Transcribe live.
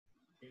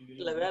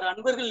இல்ல வேற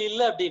அன்பர்கள்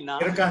இல்ல அப்படின்னா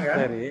இருக்காங்க.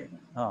 சரி.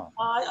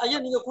 ஐயா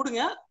நீங்க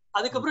கொடுங்க.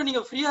 அதுக்கப்புறம்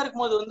நீங்க ஃப்ரீயா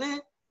இருக்கும்போது வந்து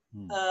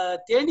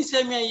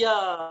தேனிசாமி ஐயா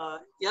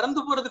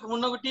இறந்து போறதுக்கு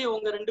முன்னகுட்டி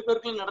உங்க 2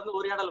 பேருக்குள்ள நடந்த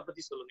உரையாடலை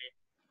பத்தி சொல்லுங்க.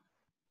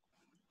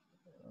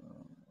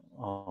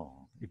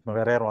 இப்ப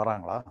வேற யாரும்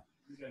வராங்களா?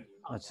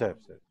 சரி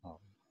சரி.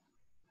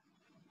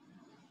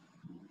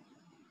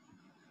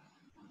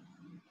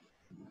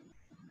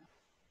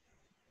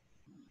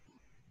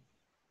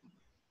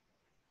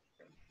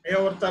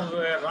 ஒருத்தர்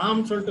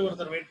ராம் சொல்லிட்டு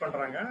ஒருத்தர் வெயிட்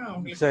பண்றாங்க.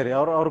 சரி,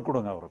 அவரு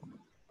கொடுங்க.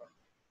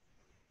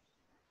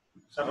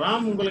 சார்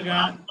ராம் உங்களுக்கு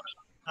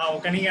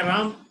ஓகே, நீங்க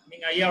ராம்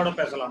நீங்க ஐயாவோட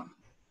பேசலாம்.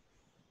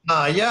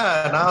 ஐயா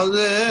நான்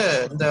வந்து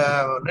இந்த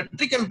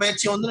நெற்றிக்கண்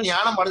பயிற்சி வந்து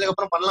ஞானம் அடைஞ்சதுக்கு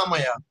அப்புறம் பண்ணலாமா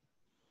ஐயா?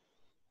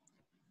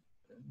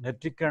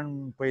 நெற்றிக்கண்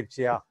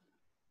பயிற்சியா?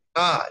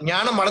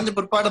 ஞானம் அடைஞ்ச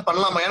பிற்பாடு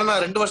பண்ணலாமா? ஏன்னா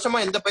நான் 2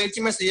 வருஷமா எந்த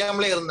பயிற்சியுமே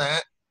செய்யாமலே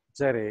இருந்தேன்.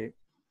 சரி.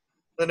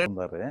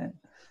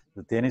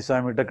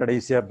 தேனிசாமிகிட்ட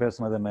கடைசியா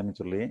பேசுனது என்னன்னு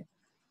சொல்லி,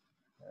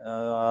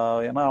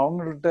 ஏன்னா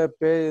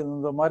அவங்கள்ட்ட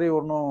இந்த மாதிரி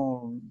ஒன்றும்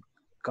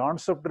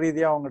கான்செப்ட்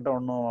ரீதியா அவங்ககிட்ட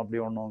அப்படி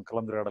ஒன்றும்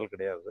கலந்துரையாடல்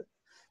கிடையாது.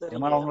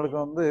 ஏன்னா அவங்களுக்கு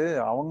வந்து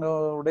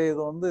அவங்களுடைய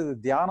இது வந்து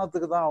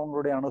தியானத்துக்கு தான்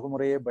அவங்களுடைய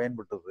அணுகுமுறையே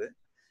பயன்பட்டது.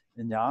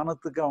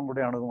 ஞானத்துக்கு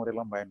அவங்களுடைய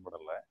அணுகுமுறையெல்லாம்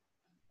பயன்படலை.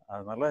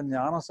 அதனால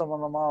ஞானம்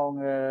சம்பந்தமா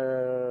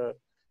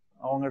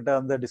அவங்ககிட்ட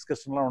அந்த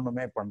டிஸ்கஷன்லாம்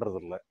ஒண்ணுமே பண்றது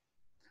இல்லை.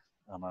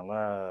 அதனால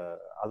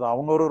அது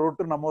அவங்க ஒரு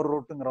ரூட்டு நம்ம ஒரு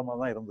ரூட்டுங்கிற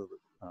மாதிரி தான் இருந்தது.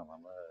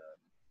 அதனால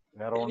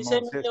வேற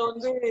ஒன்றும்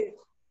வந்து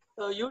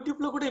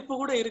யூடியூப்ல கூட இப்ப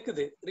கூட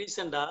இருக்குது.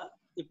 ரீசெண்டா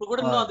இப்ப கூட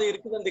இன்னும் அது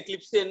இருக்குது. அந்த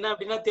கிளிப்ஸ் என்ன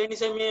அப்படின்னா,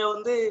 தேனிசாமியை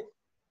வந்து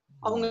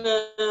அவங்க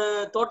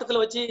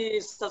தோட்டத்துல வச்சு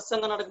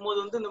சத்சங்கம் நடக்கும்போது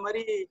வந்து இந்த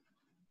மாதிரி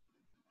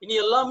இனி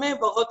எல்லாமே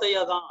பகவத்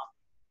ஐயா தான்,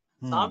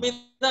 சாமி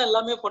தான்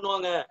எல்லாமே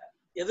பண்ணுவாங்க,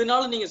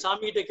 எதுனாலும் நீங்க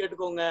சாமி கிட்ட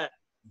கேட்டுக்கோங்க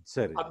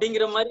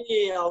அப்படிங்கிற மாதிரி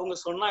அவங்க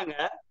சொன்னாங்க.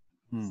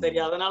 சரி,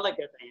 அதனால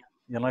கேட்டேன்.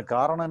 எனக்கு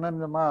காரணம்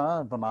என்னன்னு சொன்னா,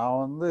 இப்ப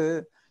நான் வந்து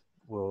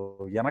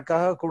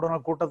எனக்காக கூடின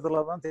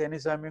கூட்டத்துலதான்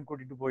தேனிசாமியும்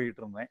கூட்டிட்டு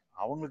போயிட்டு இருந்தேன்.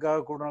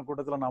 அவங்களுக்காக கூடின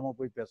கூட்டத்துல நாம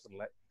போய்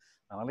பேசல.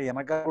 அதனால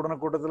எனக்காக கூடின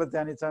கூட்டத்துல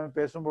தேனிசாமி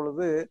பேசும்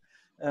பொழுது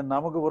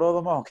நமக்கு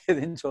விரோதமா அவங்க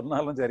எதுன்னு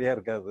சொன்னாலும் சரியா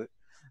இருக்காது.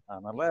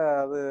 அதனால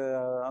அது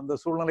அந்த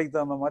சூழ்நிலைக்கு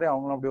தகுந்த மாதிரி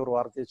அவங்களும் அப்படி ஒரு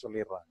வார்த்தையை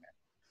சொல்லிடுறாங்க.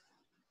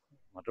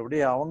 மற்றபடி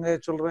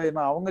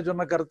அவங்க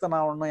சொன்ன கருத்தை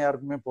நான் ஒன்றும்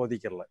யாருக்குமே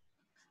போதிக்கல.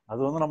 அது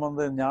வந்து நம்ம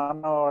வந்து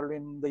ஞான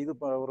வாழ்வின் இந்த இது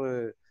ஒரு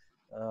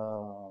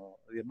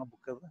என்ன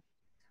புக் அது?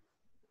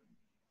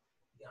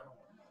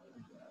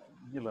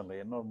 இல்ல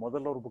என்ன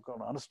முதல்ல ஒரு புக்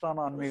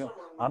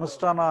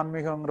அனுஷ்டான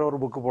ஆன்மீகம்ங்கிற ஒரு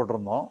புக்கு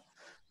போட்டிருந்தோம்.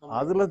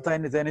 அதுல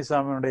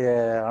தேனிசாமியுடைய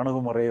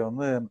அணுகுமுறையை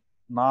வந்து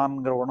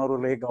நான்கிற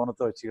உணர்வுலேயே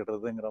கவனத்தை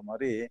வச்சுக்கிட்டதுங்கிற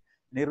மாதிரி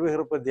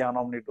நிர்விகற்ப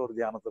தியானம்னுட்டு ஒரு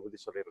தியானத்தை பத்தி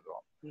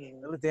சொல்லியிருக்கிறோம்.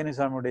 அதுல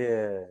தேனிசாமியுடைய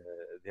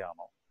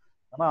தியானம்.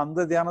 ஆனா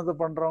அந்த தியானத்தை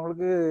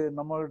பண்றவங்களுக்கு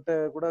நம்மகிட்ட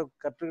கூட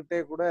கற்றுக்கிட்டே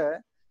கூட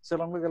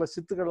சிலவங்களுக்கு அதில்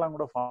சித்துக்கள்லாம்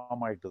கூட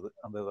ஃபார்ம் ஆயிட்டுது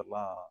அந்த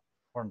இதெல்லாம்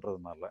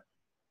பண்றதுனால.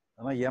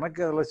 ஆனா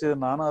எனக்கு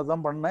அதில் நானும்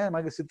அதுதான் பண்ணேன்.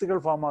 எனக்கு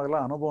சித்துக்கள் ஃபார்ம் ஆகல,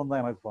 அனுபவம்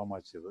தான் எனக்கு ஃபார்ம்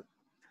ஆச்சுது.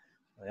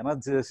 ஏன்னா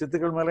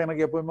சித்துக்கள் மேல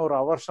எனக்கு எப்பவுமே ஒரு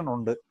அவர்ஷன்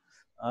உண்டு.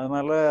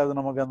 அதனால அது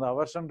நமக்கு அந்த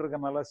அவர்ஷன்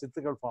இருக்கனால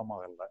சித்துக்கள் ஃபார்ம்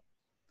ஆகல.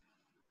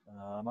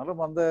 அதனால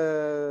அந்த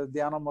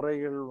தியான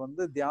முறைகள்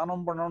வந்து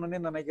தியானம் பண்ணணும்னு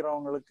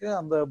நினைக்கிறவங்களுக்கு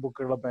அந்த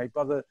புக்குகளை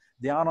இப்ப அது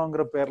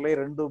தியானங்கிற பேர்லயே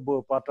 2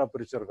 பார்ட்டா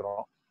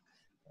பிரிச்சிருக்கிறோம்.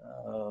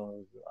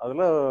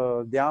 அதுல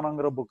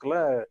தியானங்கிற புக்ல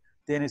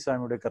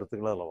தேனிசாமியுடைய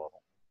கருத்துக்கள் அதுல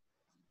வரும்.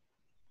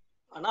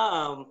 ஆனா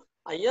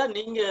ஐயா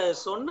நீங்க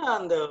சொன்ன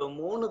அந்த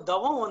 3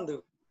 தவம் வந்து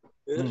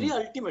வெரி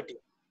அல்டிமேட்,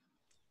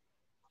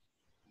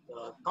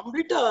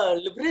 கம்ப்ளீட்டா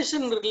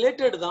லிபரேஷன்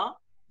ரிலேட்டட் தான்.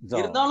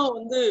 இருந்தாலும்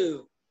வந்து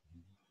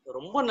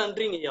ரொம்ப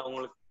நன்றிங்க ஐயா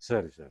உங்களுக்கு.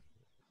 சரி சரி,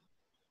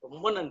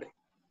 ரொம்ப நன்றி.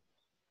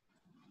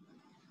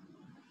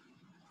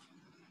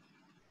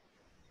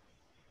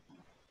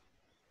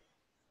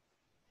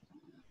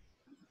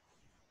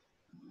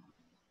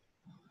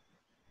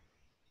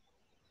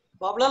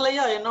 பாபுலால்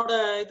ஐயா, என்னோட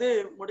இது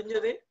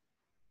முடிஞ்சது.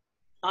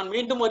 நான்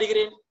மீண்டும்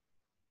வருகிறேன்.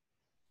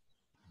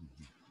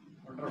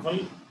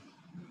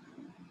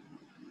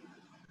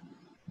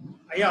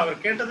 ஐயா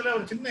அவர் கேட்டதுல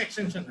ஒரு சின்ன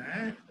எக்ஸ்டென்ஷன்,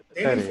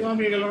 தேவி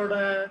சுவாமிகளோட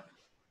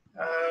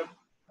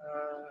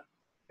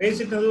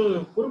பேசிட்டது ஒரு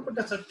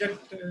குறிப்பிட்ட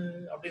சப்ஜெக்ட்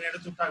அப்படின்னு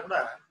எடுத்துட்டா கூட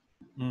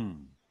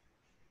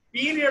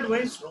பீரியட்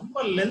வைஸ்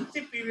ரொம்ப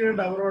லென்த்தி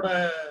பீரியட் அவரோட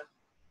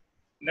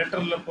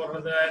லெட்டர்ல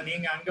போடுறது,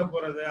 நீங்க அங்க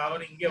போறது,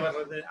 அவர் இங்க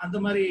வர்றது, அந்த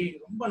மாதிரி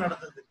ரொம்ப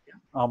நடந்தது.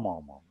 ஆமா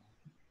ஆமா,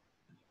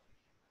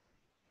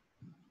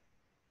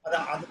 அது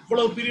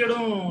அவ்வளவு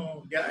பீரியடும்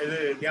இது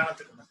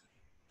தியானத்துக்கு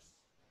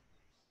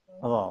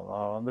அதான்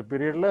அந்த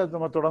பீரியட்ல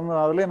நம்ம தொடர்ந்து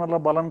அதுலயே நல்ல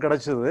பலன்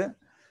கிடைச்சது.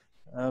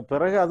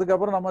 பிறகு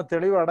அதுக்கப்புறம் நம்ம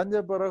தெளிவு அடைஞ்ச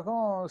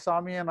பிறகும்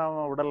சாமியை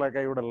நாம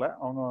கைவிடல.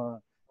 அவங்க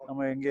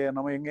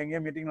நம்ம எங்கெங்கே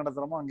மீட்டிங்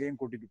நடத்துறோமோ அங்கேயும்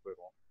கூட்டிட்டு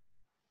போயிடுவோம்.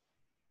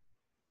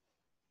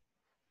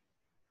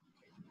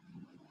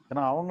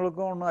 ஏன்னா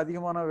அவங்களுக்கும் ஒன்றும்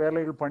அதிகமான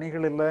வேலைகள்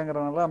பணிகள்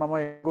இல்லைங்கிறதுனால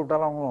நம்ம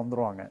கூப்பிட்டாலும் அவங்க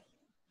வந்துருவாங்க.